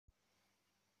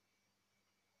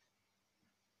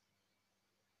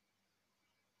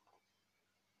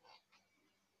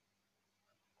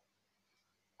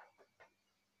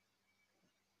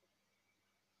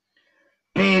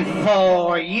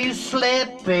Before you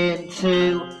slip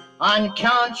into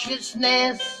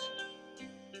unconsciousness,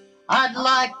 I'd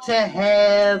like to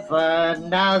have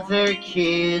another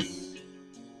kiss,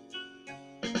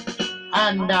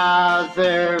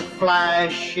 another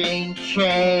flashing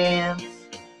chance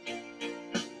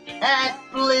at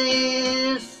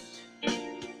bliss,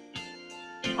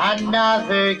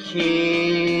 another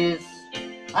kiss,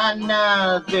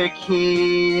 another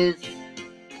kiss.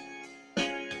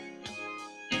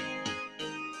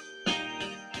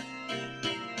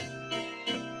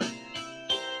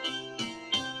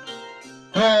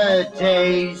 The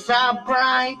days are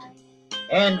bright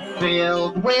and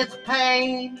filled with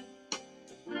pain.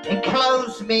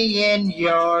 Enclose me in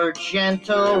your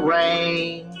gentle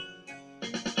rain.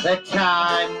 The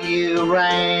time you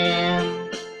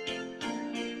ran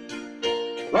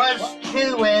was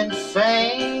too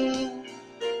insane.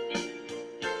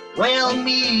 We'll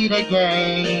meet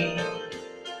again.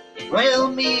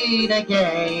 We'll meet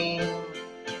again.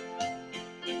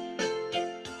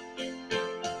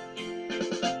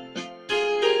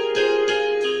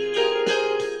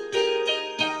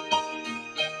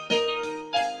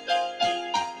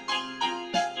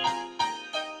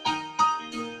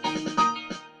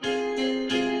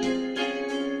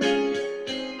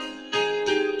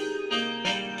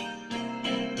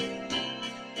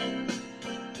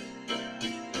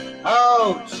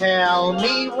 Oh, tell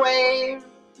me where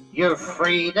your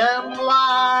freedom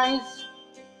lies.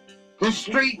 The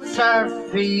streets are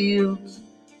fields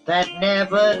that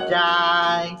never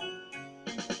die.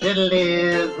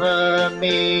 Deliver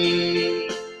me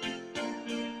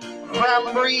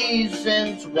from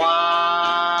reasons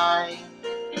why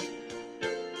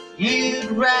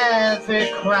you'd rather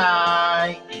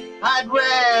cry, I'd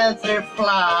rather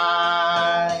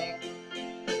fly.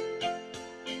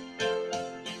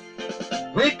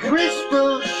 The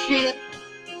crystal ship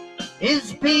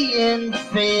is being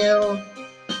filled,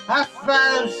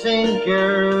 1,000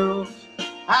 girls,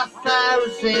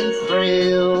 1,000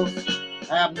 thrills,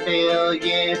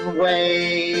 1,000,000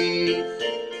 ways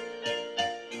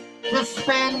to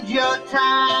spend your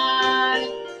time.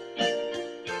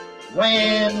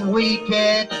 When we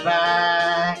get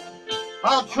back,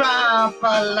 I'll drop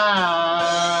a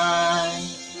line.